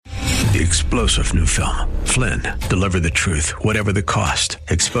The explosive new film, Flynn, Deliver the Truth, Whatever the Cost,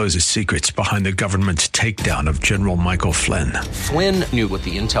 exposes secrets behind the government's takedown of General Michael Flynn. Flynn knew what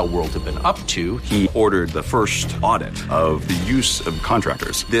the intel world had been up to. He ordered the first audit of the use of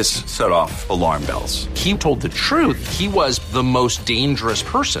contractors. This set off alarm bells. He told the truth. He was the most dangerous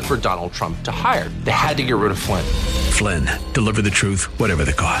person for Donald Trump to hire. They had to get rid of Flynn. Flynn, Deliver the Truth, Whatever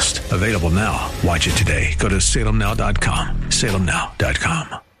the Cost. Available now. Watch it today. Go to salemnow.com.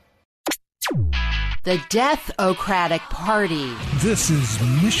 salemnow.com. The Death-ocratic Party. This is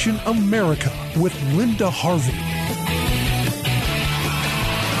Mission America with Linda Harvey.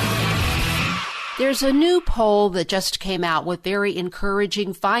 There's a new poll that just came out with very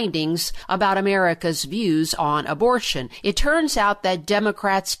encouraging findings about America's views on abortion. It turns out that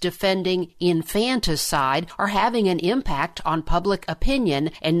Democrats defending infanticide are having an impact on public opinion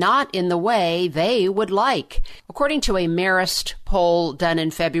and not in the way they would like. According to a Marist poll done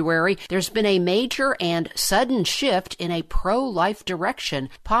in February, there's been a major and sudden shift in a pro-life direction,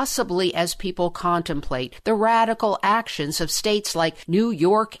 possibly as people contemplate the radical actions of states like New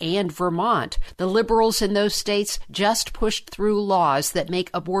York and Vermont. The liberals in those states just pushed through laws that make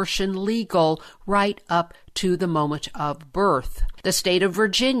abortion legal right up to the moment of birth. The state of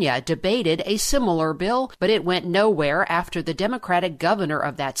Virginia debated a similar bill, but it went nowhere after the Democratic governor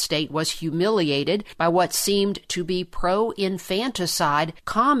of that state was humiliated by what seemed to be pro-infanticide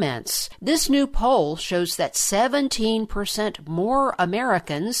comments. This new poll shows that 17% more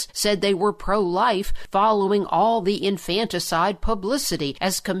Americans said they were pro-life following all the infanticide publicity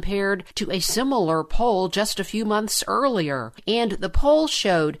as compared to a similar poll just a few months earlier. And the poll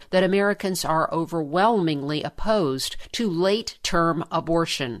showed that Americans are overwhelmingly opposed to late-term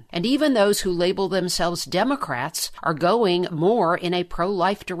abortion. And even those who label themselves Democrats are going more in a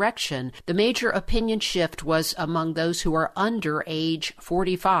pro-life direction. The major opinion shift was among those who are under age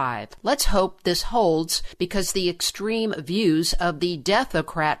 45. Let's hope this holds, because the extreme views of the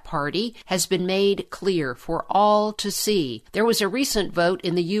Deathocrat Party has been made clear for all to see. There was a recent vote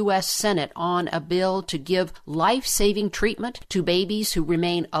in the U.S. Senate on a bill to give life-saving treatment to babies who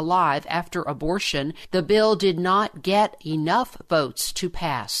remain alive after abortion. The bill did not get enough votes to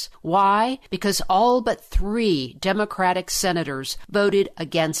pass. Why? Because all but 3 Democratic senators voted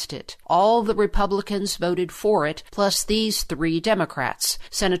against it. All the Republicans voted for it, plus these 3 Democrats,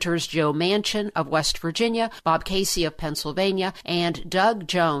 Senators Joe Manchin of West Virginia, Bob Casey of Pennsylvania, and Doug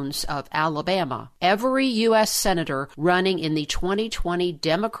Jones of Alabama. Every U.S. senator running in the 2020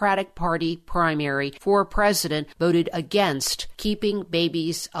 Democratic Party primary for president voted against keeping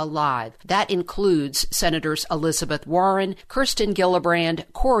babies alive. That includes Senators Elizabeth Warren, Kirsten Gillibrand,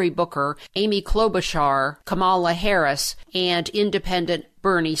 Cory Booker, Amy Klobuchar, Kamala Harris, and independent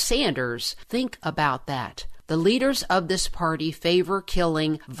Bernie Sanders. Think about that. The leaders of this party favor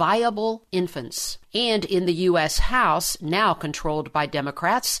killing viable infants. And in the U.S. House, now controlled by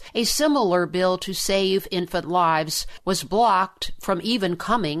Democrats, a similar bill to save infant lives was blocked from even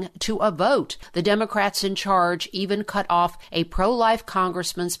coming to a vote. The Democrats in charge even cut off a pro-life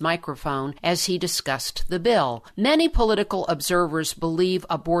congressman's microphone as he discussed the bill. Many political observers believe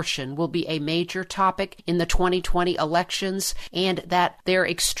abortion will be a major topic in the 2020 elections and that their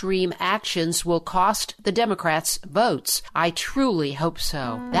extreme actions will cost the Democrats votes. I truly hope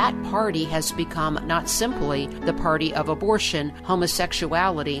so. That party has become not simply the party of abortion,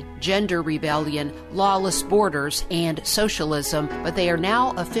 homosexuality, gender rebellion, lawless borders, and socialism, but they are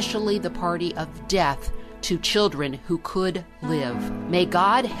now officially the party of death to children who could live. May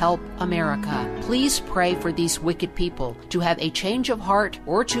God help America. Please pray for these wicked people to have a change of heart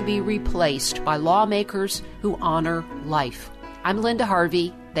or to be replaced by lawmakers who honor life. I'm Linda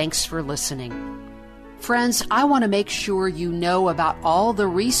Harvey. Thanks for listening. Friends, I want to make sure you know about all the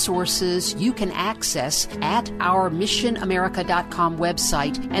resources you can access at our missionamerica.com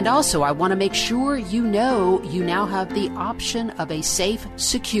website. And also, I want to make sure you know you now have the option of a safe,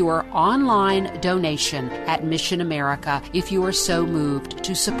 secure online donation at Mission America if you are so moved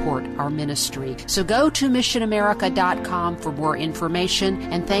to support our ministry. So go to missionamerica.com for more information,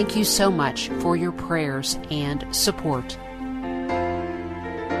 and thank you so much for your prayers and support.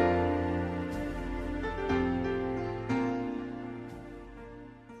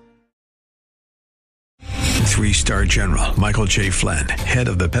 3-star General Michael J. Flynn, head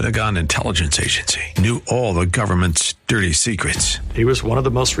of the Pentagon Intelligence Agency, knew all the government's dirty secrets. He was one of the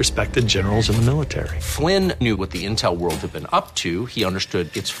most respected generals in the military. Flynn knew what the intel world had been up to. He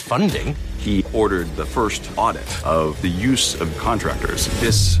understood its funding. He ordered the first audit of the use of contractors.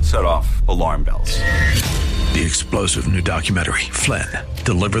 This set off alarm bells. The explosive new documentary, Flynn,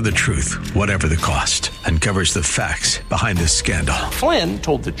 Deliver the Truth, Whatever the Cost, uncovers the facts behind this scandal. Flynn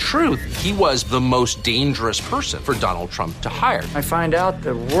told the truth. He was the most dangerous person for Donald Trump to hire. I find out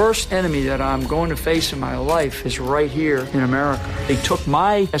the worst enemy that I'm going to face in my life is right here in America. They took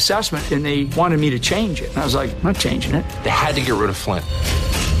my assessment and they wanted me to change it. And I was like, I'm not changing it. They had to get rid of Flynn.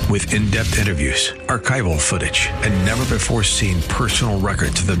 With in-depth interviews, archival footage, and never-before-seen personal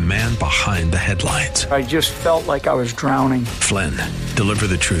records of the man behind the headlines. I just felt like I was drowning. Flynn, Deliver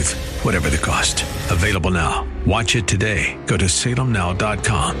the Truth, Whatever the Cost. Available now. Watch it today. Go to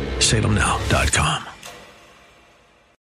salemnow.com. salemnow.com.